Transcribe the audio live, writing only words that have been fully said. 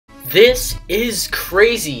This is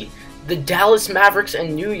crazy. The Dallas Mavericks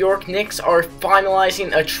and New York Knicks are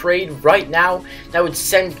finalizing a trade right now that would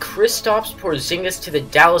send Kristaps Porzingis to the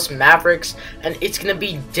Dallas Mavericks, and it's going to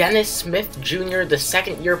be Dennis Smith Jr., the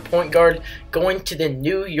second-year point guard, going to the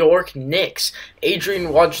New York Knicks. Adrian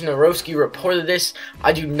Wojnarowski reported this.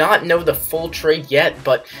 I do not know the full trade yet,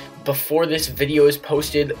 but before this video is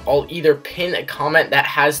posted, I'll either pin a comment that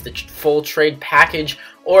has the full trade package,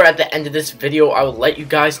 or at the end of this video, I will let you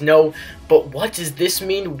guys know. But what does this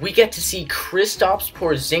mean? We get to see Kristaps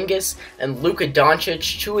Porzingis and Luka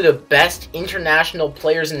Doncic, two of the best international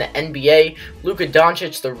players in the NBA. Luka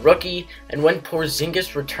Doncic, the rookie, and when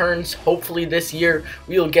Porzingis returns, hopefully this year,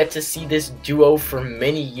 we will get to see this duo for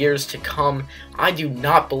many years to come. I do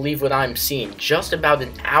not believe what I'm seeing. Just about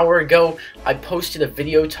an hour ago, I posted a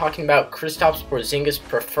video talking about Kristaps Porzingis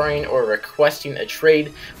preferring or requesting a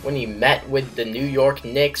trade when he met with the New York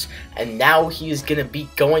Knicks, and now he is going to be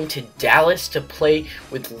going to Dallas to play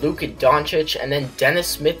with Luka Doncic, and then Dennis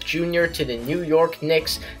Smith Jr. to the New York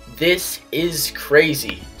Knicks. This is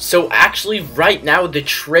crazy. So actually right now the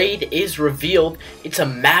trade is revealed. It's a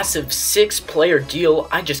massive 6-player deal.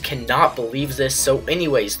 I just cannot believe this. So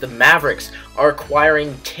anyways, the Mavericks are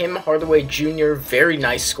acquiring Tim Hardaway Jr., very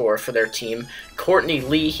nice scorer for their team. Courtney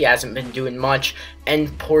Lee, he hasn't been doing much, and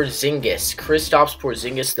Porzingis, Kristaps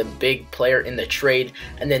Porzingis, the big player in the trade.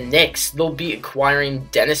 And the Knicks, they'll be acquiring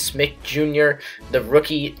Dennis Smith Jr., the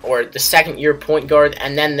rookie or the second-year point guard,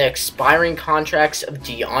 and then the expiring contracts of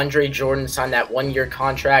DeAndre Jordan, signed that 1-year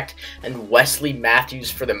contract, and Wesley Matthews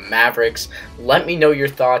for the Mavericks. Let me know your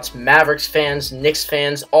thoughts, Mavericks fans, Knicks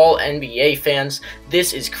fans, all NBA fans.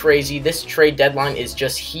 This is crazy. This trade deadline is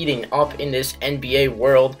just heating up in this NBA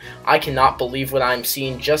world. I cannot believe what I'm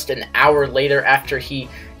seeing just an hour later after he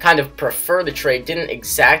kind of preferred the trade, didn't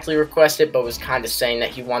exactly request it, but was kind of saying that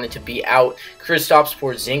he wanted to be out. Kristaps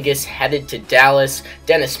Porzingis headed to Dallas,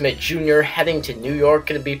 Dennis Smith Jr. heading to New York,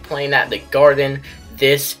 going to be playing at the Garden.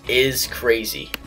 This is crazy.